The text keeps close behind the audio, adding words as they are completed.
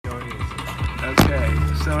Okay,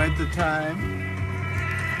 so at the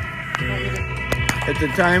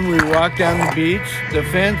time we walked down the beach, the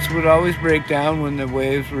fence would always break down when the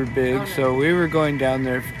waves were big, so we were going down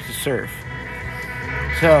there to surf.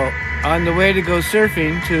 So on the way to go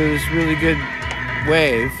surfing to this really good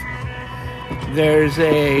wave, there's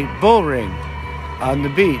a bull ring on the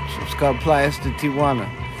beach. It's called Playas de Tijuana.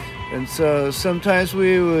 And so sometimes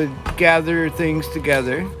we would gather things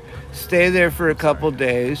together, stay there for a couple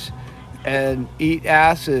days, and eat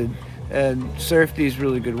acid and surf these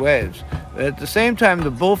really good waves. But at the same time,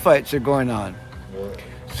 the bullfights are going on.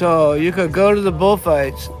 So you could go to the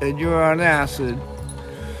bullfights and you were on acid,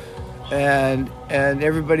 and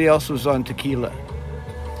everybody else was on tequila.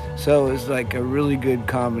 So it was like a really good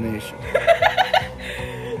combination.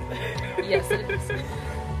 Yes, it is.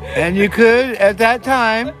 And you could, at that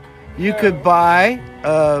time, you could buy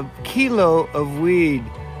a kilo of weed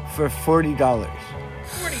for $40. $40.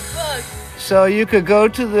 So you could go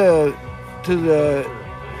to the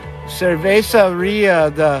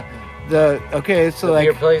cerveceria,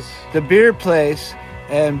 the beer place,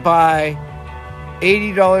 and buy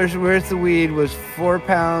 $80 worth of weed was 4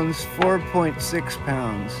 pounds, 4.6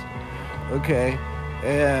 pounds. Okay,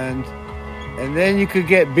 and then you could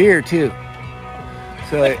get beer too.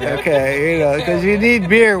 So okay, because you need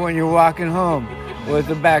beer when you're walking home with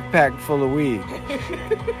a backpack full of weed.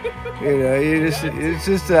 It's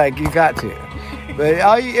just like you got to. But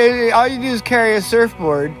all you do is carry a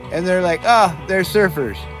surfboard, and they're like, they're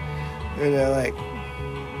surfers. Like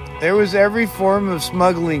there was every form of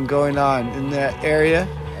smuggling going on in that area.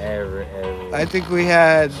 I think we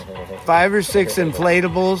had 5 or 6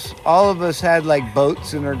 inflatables. All of us had like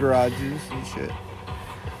boats in our garages and shit.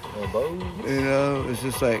 It was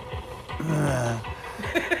just like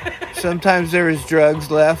sometimes there was drugs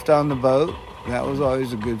left on the boat. That was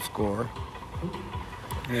always a good score.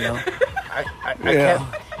 I can't.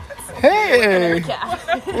 Hey,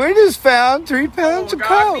 we just found 3 pounds of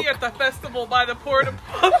coke. Me at the festival by the porta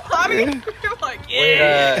potty. Like,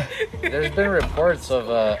 yeah. Wait, there's been reports of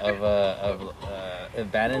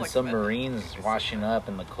abandoned submarines washing up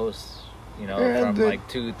in the coast. From like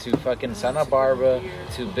to fucking Santa Barbara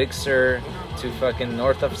to Big Sur to fucking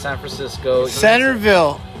north of San Francisco.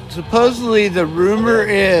 Centerville. Supposedly the rumor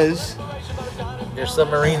is there's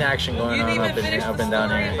submarine action going on up and down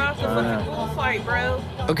here. About the fucking bullfight, bro.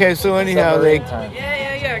 Okay, so anyhow,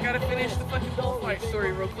 Yeah. I gotta finish the fucking bullfight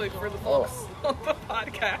story real quick for the folks on the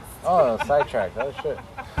podcast. Oh, sidetrack. Oh shit.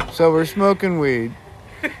 So we're smoking weed,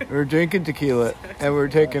 we're drinking tequila, and we're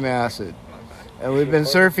taking acid. And we've been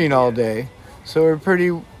surfing all day, so we're pretty,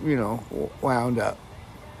 wound up.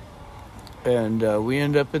 And we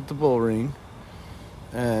end up at the bull ring,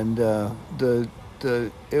 and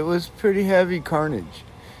it was pretty heavy carnage.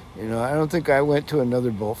 I don't think I went to another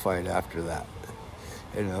bullfight after that.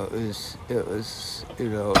 It was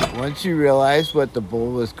once you realize what the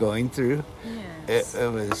bull was going through, it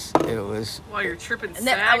was. While you're tripping and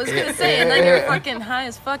then, I was gonna say, and then you're fucking high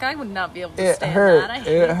as fuck. I would not be able to stand hurt. that.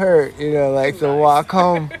 It hurt. Like the walk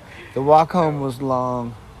home. The walk home was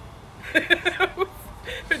long.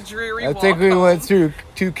 Dreary. I think we went through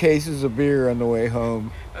 2 cases of beer on the way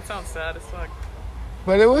home. That sounds sad as fuck.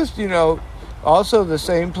 But it was, also the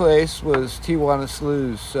same place was Tijuana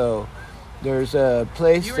Sloughs, so there's a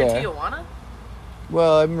place there. there. You were in Tijuana?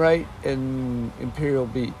 Well, I'm right in Imperial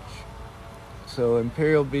Beach. So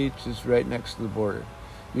Imperial Beach is right next to the border.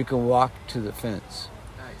 You can walk to the fence.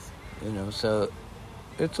 Nice. So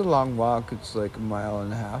it's a long walk. It's like 1.5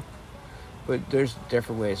 miles. But there's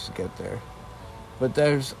different ways to get there. But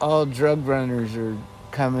there's all drug runners are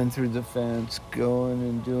coming through the fence, going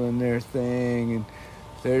and doing their thing, and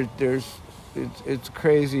it's a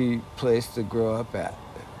crazy place to grow up at,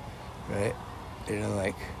 right?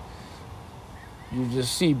 Like you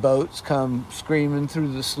just see boats come screaming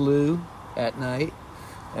through the slough at night,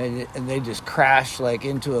 and they just crash like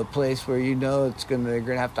into a place where they're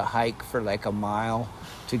gonna have to hike for like 1 mile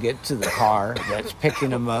to get to the car that's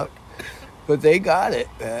picking them up. But they got it,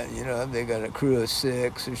 they got a crew of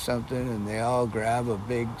 6 or something, and they all grab a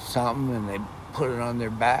big something and they put it on their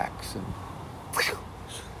backs and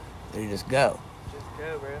they just go. Just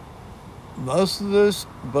go, bro. Most of those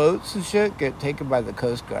boats and shit get taken by the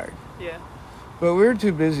Coast Guard. Yeah. But we were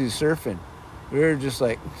too busy surfing. We were just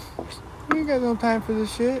like, we ain't got no time for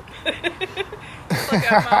this shit.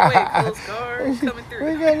 Look out my way, close cars coming through. We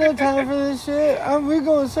ain't got no time for this shit. We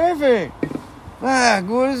going surfing.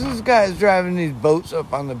 What is this guy's driving these boats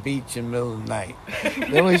up on the beach in the middle of the night?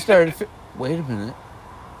 Then we started, wait a minute.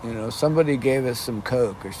 Somebody gave us some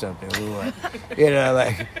Coke or something. We went,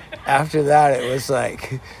 like, after that it was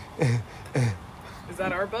like, Is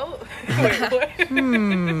that our boat? Wait,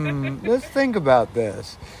 what? Let's think about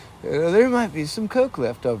this. There might be some coke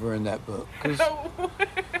left over in that boat because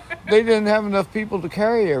they didn't have enough people to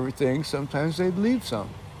carry everything. Sometimes they'd leave some.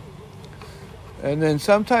 And then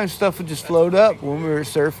sometimes stuff would just float up when we were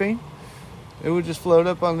surfing. It would just float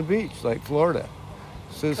up on the beach, like Florida.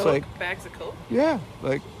 So it's Coke? like, Bags of Coke? yeah,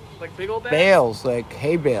 like Big old bags? bales, like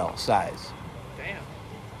hay bale size.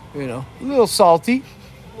 Damn. You know, a little salty,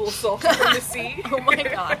 A little salty from the sea. Oh my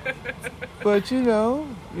god. but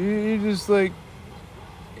you just like,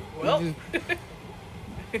 Well, you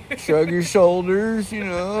just shrug your shoulders,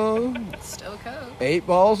 Still Coke. 8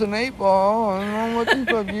 balls and 8 ball. I don't know what the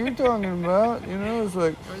fuck you're talking about. It's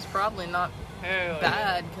like, It was probably not hell yeah.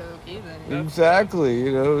 bad Coke either. exactly,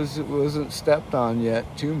 it wasn't stepped on yet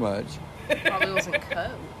too much. Probably wasn't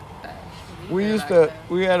Coke.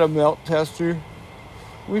 We had a melt tester.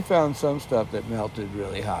 We found some stuff that melted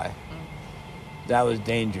really high. That was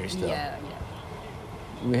dangerous though. Yeah.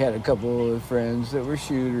 We had a couple of friends that were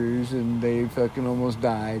shooters and they fucking almost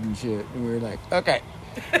died and shit. And we were like, okay,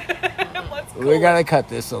 Let's we go. gotta cut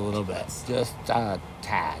this a little bit. Just a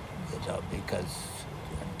tad, because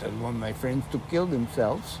I don't want my friends to kill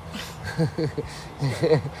themselves.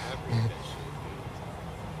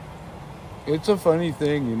 It's a funny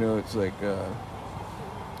thing, it's like,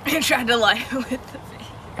 I tried to lie with the thing.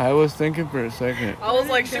 I was thinking for a second. I was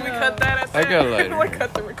like, should we cut that at I got a lighter. Like,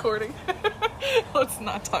 cut the recording. Let's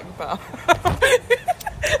not talk about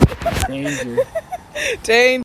Danger. Danger.